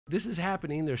this is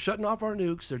happening. They're shutting off our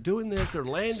nukes. They're doing this. They're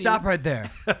landing. Stop right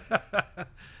there.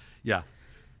 Yeah.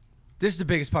 This is the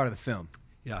biggest part of the film.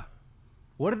 Yeah.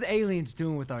 What are the aliens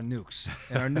doing with our nukes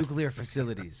and our nuclear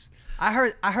facilities? I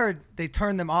heard they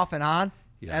turned them off and on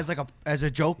as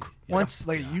a joke once.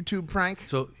 Like a YouTube prank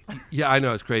So, yeah, I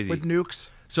know. It's crazy. with nukes.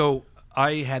 So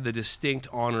I had the distinct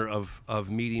honor of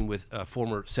meeting with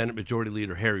former Senate Majority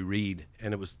Leader Harry Reid,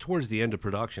 and it was towards the end of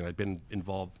production. I'd been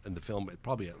involved in the film at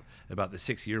probably about the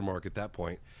 6-year mark at that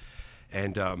point.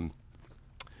 And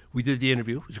we did the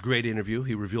interview. It was a great interview.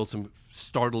 He revealed some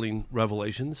startling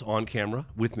revelations on camera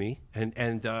with me. And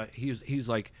he was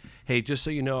like, hey, just so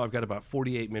you know, I've got about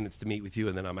 48 minutes to meet with you,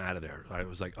 and then I'm out of there. I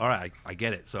was like, all right, I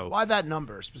get it. So Why that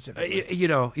number specifically? you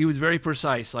know, he was very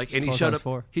precise. Like, and he showed up.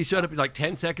 4. He showed up like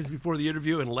 10 seconds before the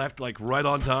interview and left like right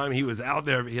on time. He was out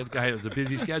there. The guy has a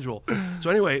busy schedule. So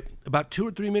anyway, about 2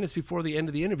 or 3 minutes before the end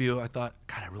of the interview, I thought,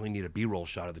 God, I really need a B-roll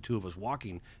shot of the two of us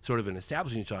walking, sort of an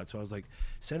establishing shot. So I was like,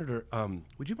 Senator,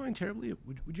 would you mind terribly?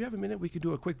 Would you have a minute? We could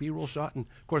do a quick B-roll shot. And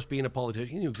of course, being a politician,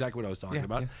 he knew exactly what I was talking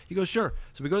about. Yeah. He goes, sure.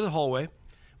 So we go to the hallway.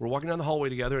 We're walking down the hallway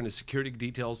together, and the security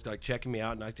details like checking me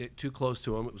out, and I get too close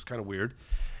to him. It was kind of weird.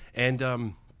 And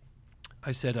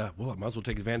I said, well, I might as well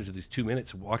take advantage of these 2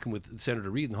 minutes walking with Senator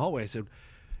Reid in the hallway. I said,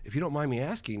 if you don't mind me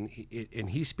asking, and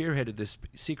he spearheaded this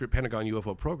secret Pentagon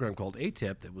UFO program called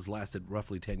ATIP that was lasted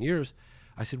roughly 10 years.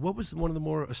 I said, what was one of the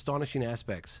more astonishing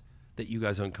aspects that you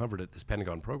guys uncovered at this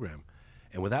Pentagon program?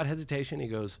 And without hesitation, he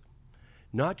goes,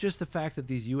 not just the fact that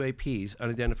these UAPs,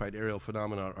 unidentified aerial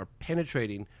phenomena, are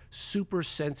penetrating super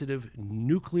sensitive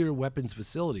nuclear weapons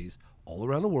facilities all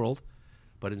around the world,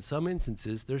 but in some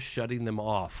instances, they're shutting them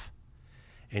off.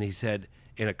 And he said,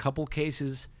 in a couple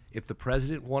cases, if the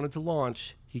president wanted to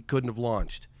launch, he couldn't have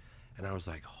launched. And I was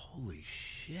like, holy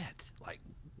shit. Like,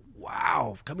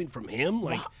 wow, coming from him?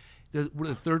 Like,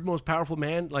 the third most powerful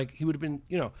man? Like, he would have been,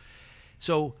 you know.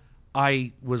 So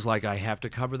I was like, I have to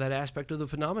cover that aspect of the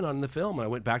phenomenon in the film. And I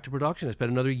went back to production. I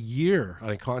spent another year.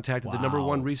 I contacted the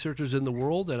 #1 researchers in the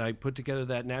world, and I put together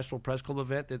that National Press Club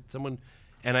event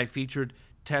and I featured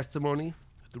testimony,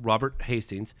 Robert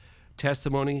Hastings,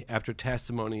 testimony after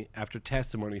testimony after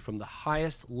testimony from the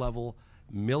highest level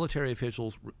military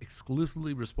officials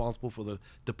exclusively responsible for the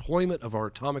deployment of our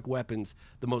atomic weapons,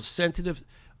 the most sensitive,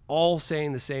 all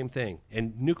saying the same thing,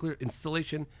 and nuclear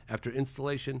installation after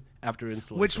installation after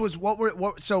installation. Which was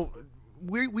so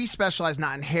we specialize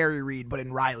not in Harry Reid but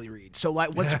in Riley Reid. So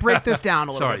let's break this down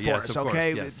a little bit for us,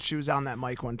 okay? Course, yes. She was on that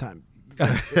mic one time.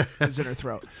 It was in her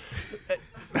throat.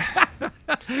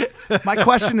 My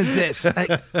question is this: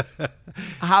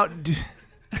 how do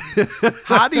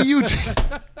you just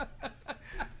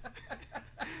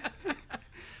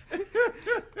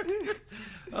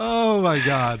Oh my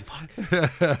God.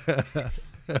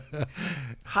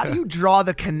 How do you draw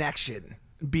the connection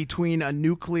between a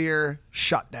nuclear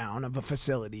shutdown of a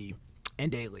facility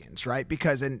and aliens, right?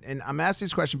 Because, and I'm asking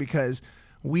this question because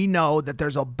we know that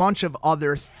there's a bunch of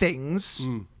other things,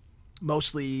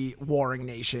 mostly warring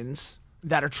nations,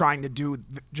 that are trying to do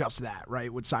just that,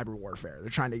 right? With cyber warfare. They're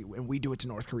trying to, and we do it to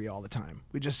North Korea all the time.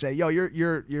 We just say, yo,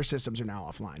 your systems are now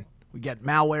offline. We get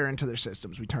malware into their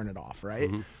systems. We turn it off, right?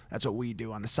 Mm-hmm. That's what we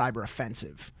do on the cyber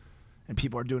offensive. And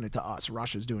people are doing it to us.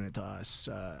 Russia's doing it to us.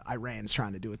 Iran's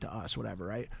trying to do it to us, whatever,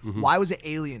 right? Mm-hmm. Why was it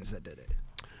aliens that did it?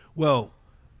 Well,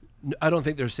 I don't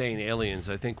think they're saying aliens.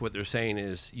 I think what they're saying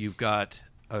is you've got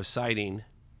a sighting,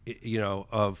 you know,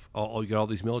 of you got all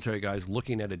these military guys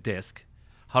looking at a disc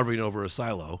hovering over a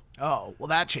silo. Oh, well,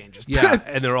 that changes. Yeah,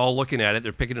 and they're all looking at it.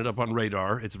 They're picking it up on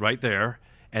radar. It's right there.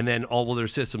 And then all of their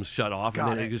systems shut off, and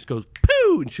then it just goes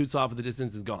pooh and shoots off at the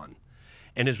distance and is gone.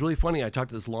 And it's really funny. I talked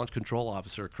to this launch control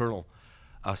officer, Colonel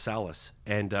Salas,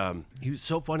 and he was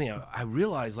so funny. I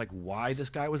realized like why this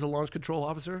guy was a launch control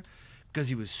officer, because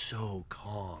he was so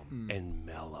calm and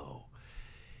mellow.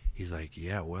 He's like,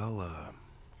 yeah, well,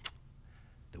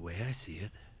 the way I see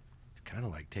it, it's kind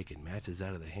of like taking matches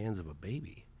out of the hands of a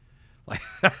baby. Like,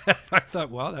 I thought,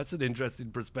 wow, that's an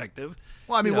interesting perspective.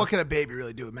 Well, I mean, what can a baby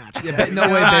really do with matches? Yeah,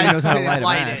 no way baby knows how to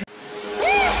light it.